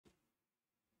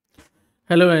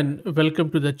Hello and welcome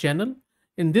to the channel.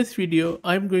 In this video,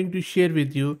 I'm going to share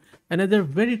with you another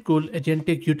very cool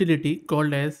agentic utility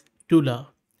called as Toolla.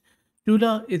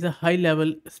 Toolla is a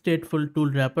high-level stateful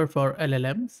tool wrapper for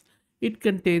LLMs. It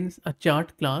contains a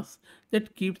chart class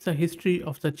that keeps a history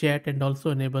of the chat and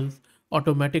also enables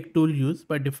automatic tool use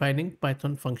by defining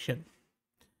Python function.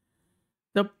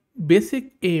 The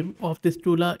basic aim of this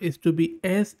Toolla is to be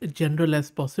as general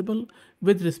as possible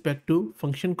with respect to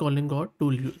function calling or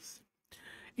tool use.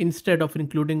 Instead of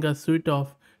including a suite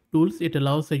of tools, it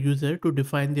allows the user to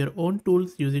define their own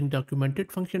tools using documented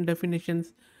function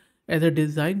definitions. As a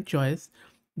design choice,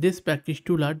 this package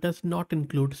Toolla does not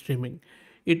include streaming.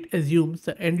 It assumes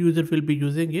the end user will be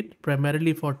using it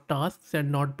primarily for tasks and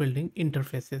not building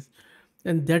interfaces.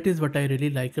 And that is what I really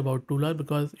like about Toolla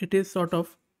because it is sort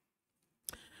of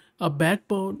a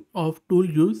backbone of tool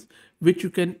use which you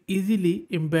can easily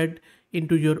embed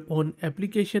into your own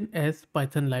application as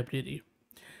Python library.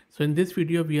 So in this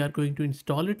video, we are going to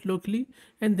install it locally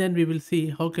and then we will see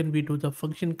how can we do the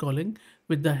function calling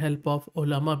with the help of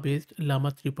Ollama based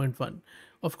Llama 3.1.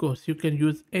 Of course, you can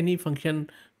use any function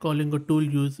calling or tool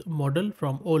use model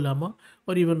from Ollama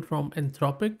or even from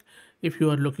Anthropic if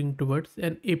you are looking towards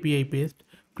an API based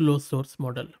closed source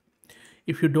model.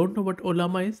 If you don't know what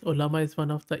Ollama is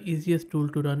one of the easiest tool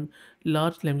to run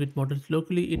large language models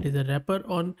locally. It is a wrapper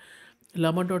on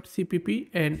llama.cpp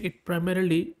and it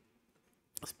primarily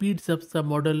speeds up the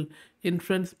model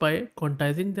inference by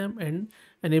quantizing them and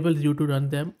enables you to run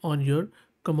them on your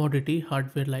commodity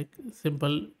hardware like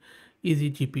simple easy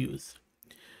GPUs.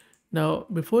 Now,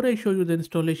 before I show you the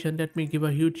installation, let me give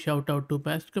a huge shout out to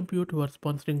Best Compute who are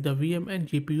sponsoring the VM and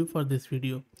GPU for this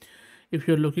video. If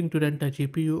you're looking to rent a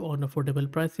GPU on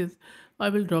affordable prices, I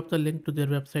will drop the link to their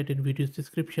website in video's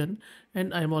description,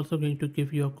 and I'm also going to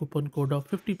give you a coupon code of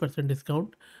 50%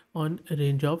 discount on a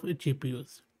range of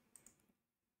GPUs.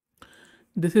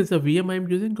 This is a VM I'm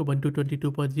using, Ubuntu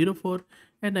 22.04,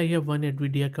 and I have one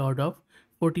NVIDIA card of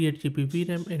 48 GB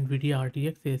VRAM NVIDIA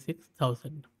RTX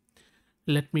A6000.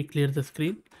 Let me clear the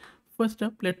screen. First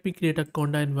up, let me create a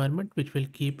Conda environment which will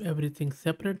keep everything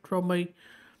separate from my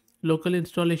local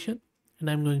installation, and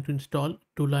I'm going to install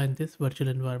Toolla in this virtual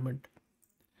environment.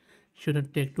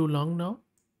 Shouldn't take too long now,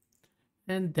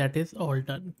 and that is all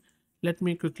done. Let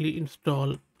me quickly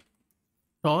install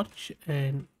Torch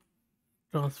and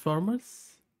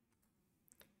Transformers.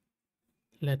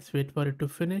 Let's wait for it to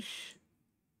finish.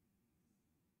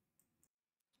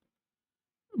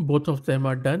 Both of them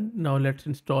are done. Now let's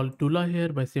install Toolla here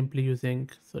by simply using,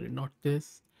 sorry, not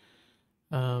this,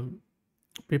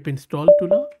 pip install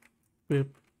Toolla,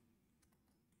 pip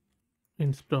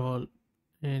install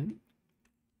and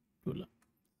Toolla.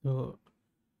 So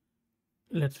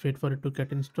let's wait for it to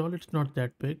get installed. It's not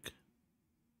that big.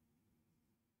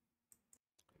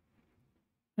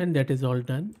 And that is all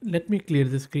done. Let me clear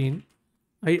the screen.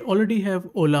 I already have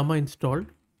Ollama installed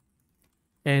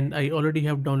and I already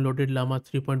have downloaded Llama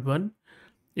 3.1.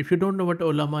 If you don't know what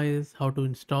Ollama is, how to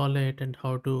install it and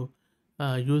how to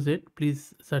use it,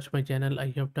 please search my channel.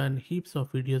 I have done heaps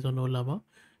of videos on Ollama.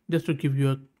 Just to give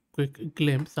you a quick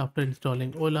glimpse, after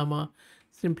installing Ollama,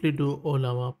 simply do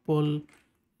Ollama pull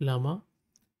Llama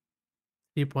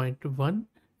 3.1 and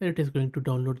it is going to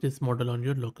download this model on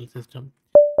your local system.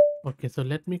 Okay, so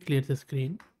let me clear the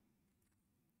screen.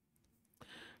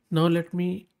 Now let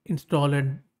me install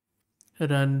and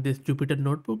run this Jupyter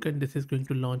notebook, and this is going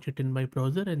to launch it in my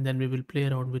browser, and then we will play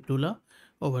around with Toolla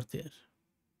over there.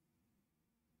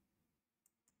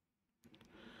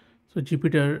 So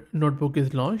Jupyter notebook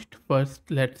is launched. First,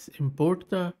 let's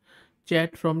import the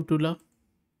chat from Toolla.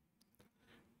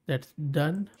 That's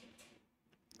done.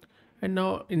 And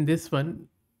now in this one,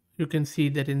 you can see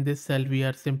that in this cell, we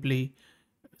are simply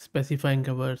specifying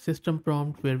our system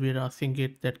prompt where we are asking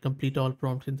it that complete all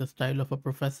prompts in the style of a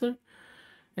professor.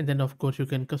 And then of course you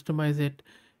can customize it.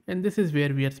 And this is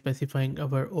where we are specifying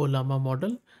our Ollama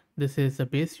model. This is a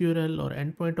base URL or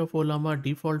endpoint of Ollama,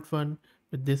 default one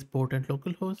with this port and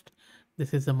localhost.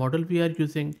 This is the model we are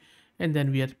using, and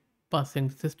then we are passing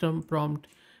system prompt.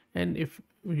 And if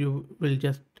you will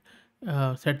just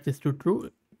set this to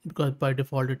true, because by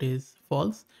default it is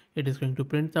false, it is going to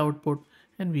print the output,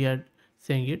 and we are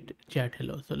saying it chat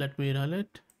hello. So let me run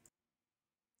it.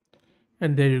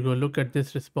 And there you go. Look at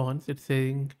this response. It's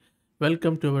saying,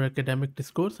 welcome to our academic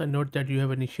discourse. I note that you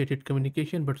have initiated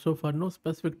communication, but so far no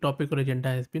specific topic or agenda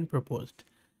has been proposed.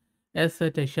 As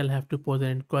such, I shall have to pose an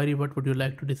inquiry. What would you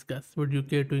like to discuss? Would you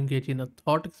care to engage in a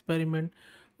thought experiment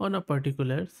on a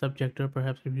particular subject or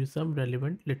perhaps review some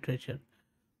relevant literature?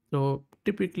 So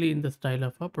typically in the style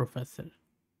of a professor.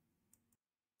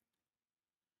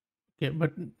 Okay,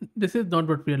 but this is not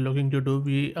what we are looking to do.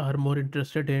 We are more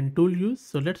interested in tool use.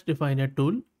 So let's define a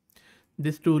tool.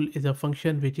 This tool is a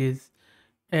function which is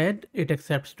add. It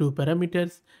accepts two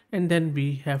parameters, and then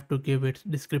we have to give its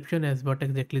description as what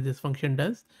exactly this function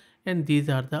does. And these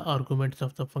are the arguments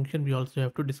of the function. We also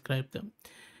have to describe them.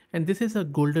 And this is a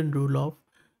golden rule of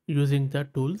using the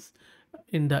tools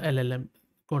in the LLM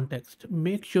context.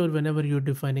 Make sure whenever you're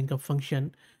defining a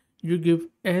function, you give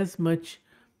as much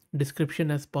description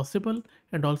as possible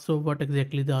and also what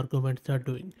exactly the arguments are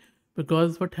doing.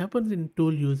 Because what happens in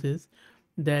tool use is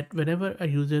that whenever a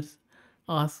user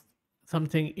asks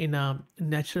something in a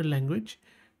natural language,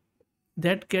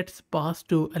 that gets passed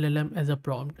to LLM as a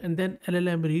prompt, and then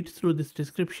LLM reads through this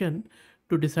description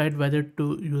to decide whether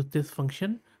to use this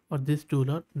function or this tool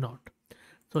or not.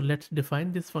 So let's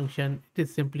define this function. It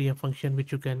is simply a function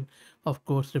which you can of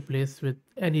course replace with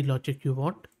any logic you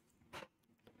want.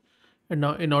 And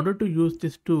now in order to use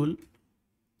this tool,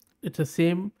 it's the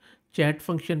same chat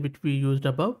function which we used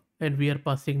above, and we are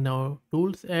passing now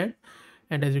tools add.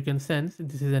 And as you can sense,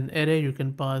 this is an array. You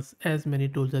can pass as many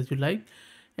tools as you like,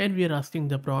 and we are asking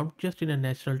the prompt just in a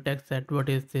natural text that what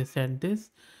is this and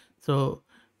this. So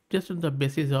just on the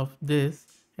basis of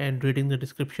this and reading the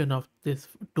description of this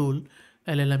tool,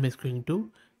 LLM is going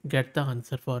to get the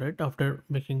answer for it after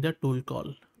making the tool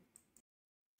call.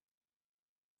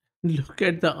 Look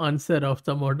at the answer of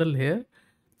the model here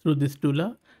through this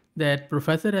Toolla. That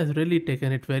professor has really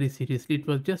taken it very seriously. It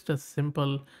was just a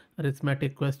simple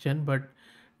arithmetic question, but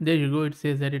there you go. It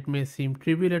says that it may seem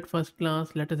trivial at first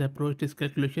glance. Let us approach this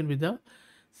calculation with a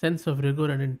sense of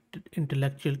rigor and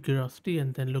intellectual curiosity,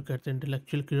 and then look at the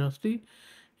intellectual curiosity.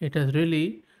 It has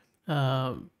really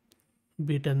uh,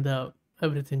 beaten the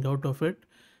everything out of it.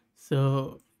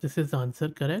 So this is the answer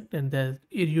correct, and as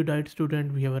erudite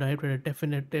student, we have arrived at a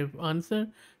definitive answer.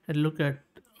 And look at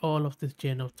all of this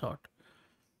chain of thought.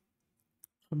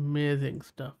 Amazing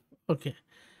stuff. Okay,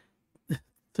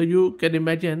 so you can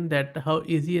imagine that how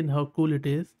easy and how cool it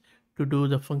is to do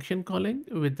the function calling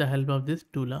with the help of this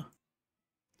Toolla.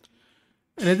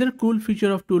 Another cool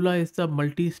feature of Toolla is the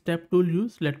multi-step tool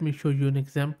use. Let me show you an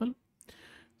example.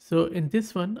 So in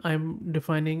this one, I'm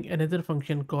defining another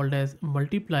function called as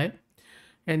multiply,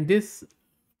 and this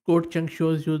code chunk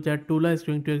shows you that Toolla is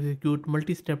going to execute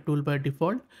multi-step tool by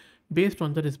default based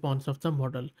on the response of the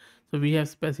model. So we have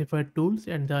specified tools,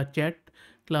 and the chat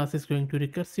class is going to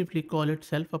recursively call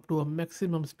itself up to a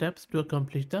maximum steps to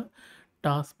accomplish the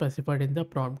task specified in the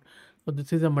prompt. So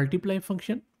this is a multiply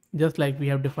function, just like we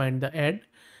have defined the add.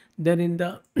 Then in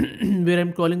the where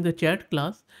I'm calling the chat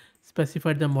class,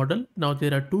 specified the model. Now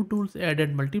there are two tools, add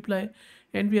and multiply,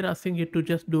 and we are asking it to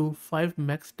just do 5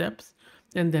 max steps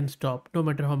and then stop, no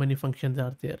matter how many functions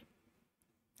are there.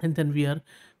 And then we are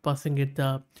passing it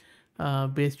the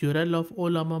base URL of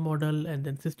Ollama model, and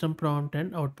then system prompt,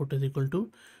 and output is equal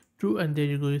to true. And there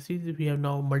you go. You see we have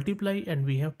now multiply and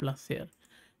we have plus here,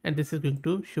 and this is going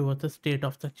to show us the state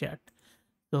of the chat.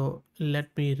 So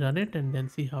let me run it and then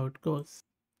see how it goes.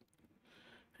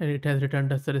 And it has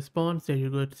returned us a response. There you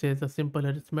go. It says a simple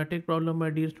arithmetic problem, my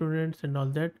dear students, and all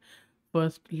that.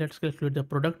 First, let's calculate the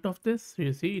product of this. So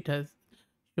you see it has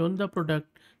shown the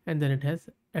product, and then it has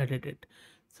added it.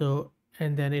 So,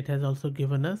 and then it has also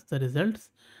given us the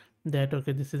results that,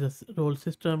 okay, this is a role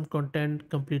system, content,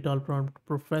 complete all prompt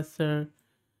professor.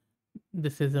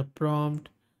 This is a prompt,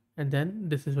 and then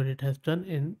this is what it has done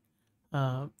in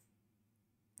uh,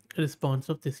 response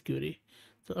of this query.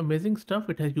 So amazing stuff.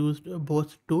 It has used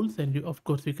both tools, and you, of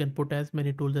course, we can put as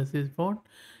many tools as we want,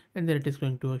 and then it is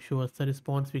going to show us the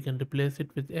response. We can replace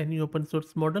it with any open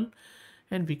source model,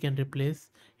 and we can replace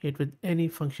it with any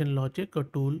function logic or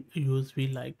tool use we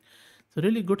like. So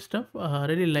really good stuff.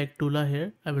 Really like Toolla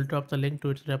here. I will drop the link to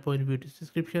its repo in video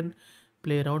description.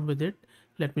 Play around with it.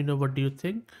 Let me know what do you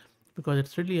think, because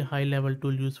it's really a high level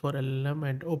tool used for LLM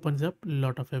and opens up a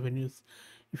lot of avenues.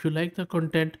 If you like the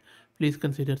content, please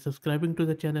consider subscribing to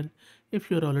the channel. If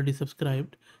you're already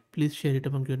subscribed, please share it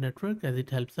among your network as it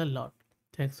helps a lot.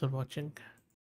 Thanks for watching.